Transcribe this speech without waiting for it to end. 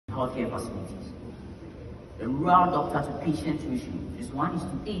healthcare facilities. The rural doctor to patient ratio is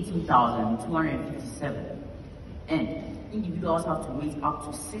 1:18,257, and individuals have to wait up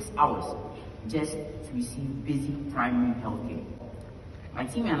to 6 hours just to receive basic primary healthcare. My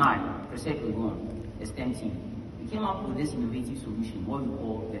team and I, Presec, the STEM team, we came up with this innovative solution, what we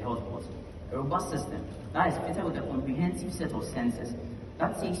call the health port, a robust system that is fitted with a comprehensive set of sensors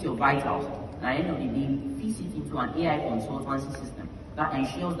that takes your vitals and at the end of the day feeds it into an AI consultancy system that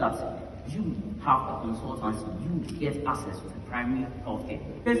ensures that you have a consultancy, you get access to primary healthcare.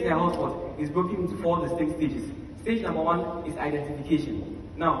 First, the health port is broken into 4 distinct stages. Stage number 1 is identification.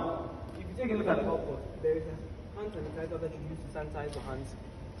 Now, if you take a look at the health port, there is a hand sanitizer that you use to sanitize your hands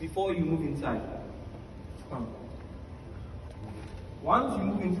before you move inside. Once you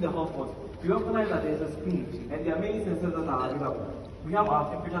move into the health port, you recognize that there is a screen and there are many sensors that are available. We have our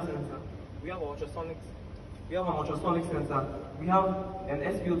temperature sensor, we have our ultrasonics, we have an ultrasonic sensor, we have an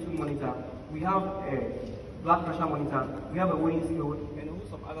SpO2 monitor, we have a blood pressure monitor, we have a weighing scale, and a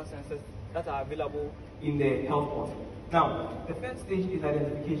host of other sensors that are available in the health port. Now, the first stage is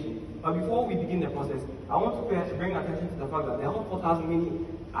identification. But before we begin the process, I want to bring attention to the fact that the health port has many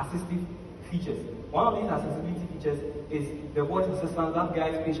assistive features. One of these accessibility features is the voice assistant that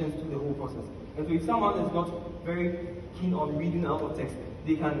guides patients through the whole process. And so if someone is not very keen on reading a lot of text,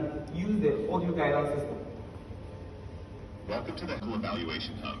 they can use the audio guidance system. Welcome to the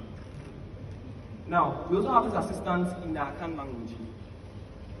co-evaluation hub. Now, we also have this assistant in the Akan language.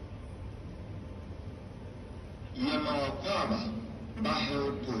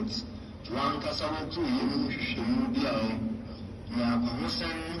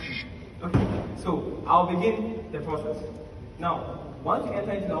 Okay, so I'll begin the process. Now, once you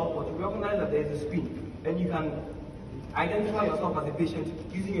enter into the health port, you recognize that there is a screen, and you can identify yourself as a patient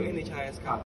using your NHIS card.